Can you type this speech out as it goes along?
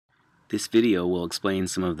This video will explain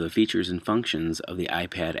some of the features and functions of the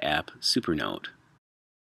iPad app SuperNote.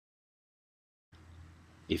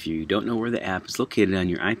 If you don't know where the app is located on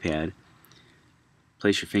your iPad,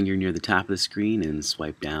 place your finger near the top of the screen and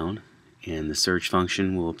swipe down, and the search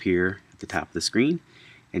function will appear at the top of the screen,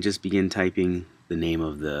 and just begin typing the name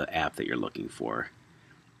of the app that you're looking for.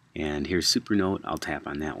 And here's SuperNote. I'll tap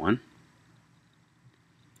on that one.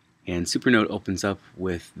 And SuperNote opens up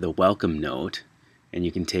with the welcome note, and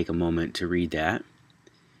you can take a moment to read that.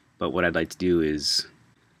 But what I'd like to do is,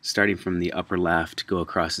 starting from the upper left, go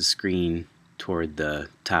across the screen toward the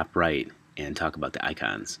top right and talk about the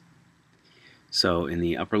icons. So in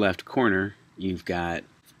the upper left corner, you've got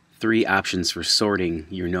 3 options for sorting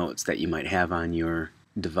your notes that you might have on your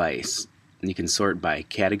device. And you can sort by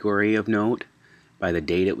category of note, by the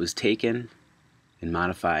date it was taken and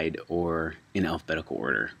modified, or in alphabetical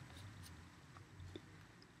order.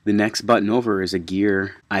 The next button over is a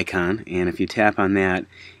gear icon, and if you tap on that,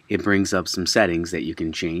 it brings up some settings that you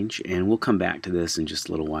can change, and we'll come back to this in just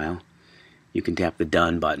a little while. You can tap the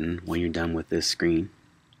Done button when you're done with this screen.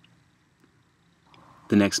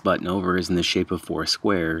 The next button over is in the shape of 4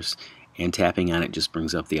 squares, and tapping on it just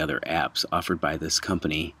brings up the other apps offered by this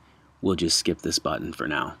company. We'll just skip this button for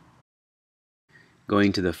now.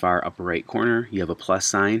 Going to the far upper right corner, you have a plus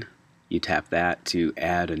sign. You tap that to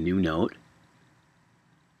add a new note.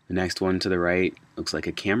 The next one to the right looks like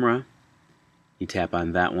a camera. You tap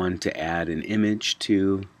on that one to add an image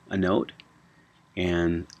to a note.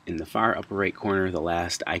 And in the far upper right corner, the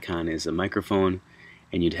last icon is a microphone,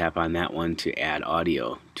 and you tap on that one to add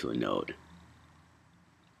audio to a note.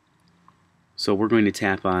 So we're going to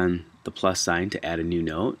tap on the plus sign to add a new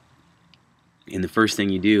note. And the first thing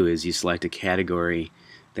you do is you select a category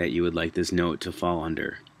that you would like this note to fall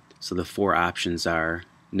under. So the 4 options are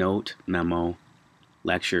note, memo,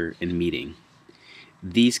 lecture, and meeting.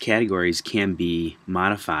 These categories can be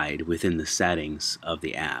modified within the settings of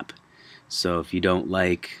the app. So if you don't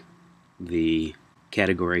like the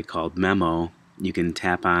category called memo, you can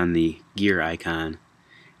tap on the gear icon,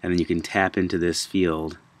 and then you can tap into this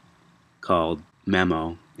field called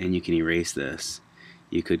memo, and you can erase this.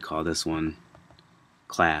 You could call this one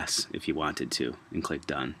class if you wanted to, and click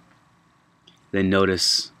done. Then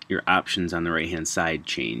notice your options on the right hand side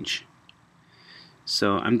change.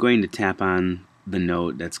 So I'm going to tap on the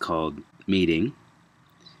note that's called meeting,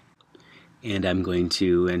 and I'm going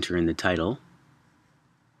to enter in the title,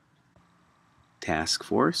 task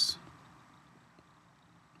force,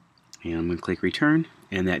 and I'm going to click return,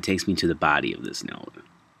 and that takes me to the body of this note.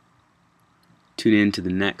 Tune in to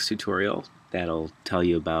the next tutorial. That'll tell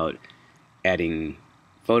you about adding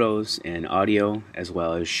photos and audio, as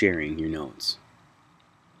well as sharing your notes.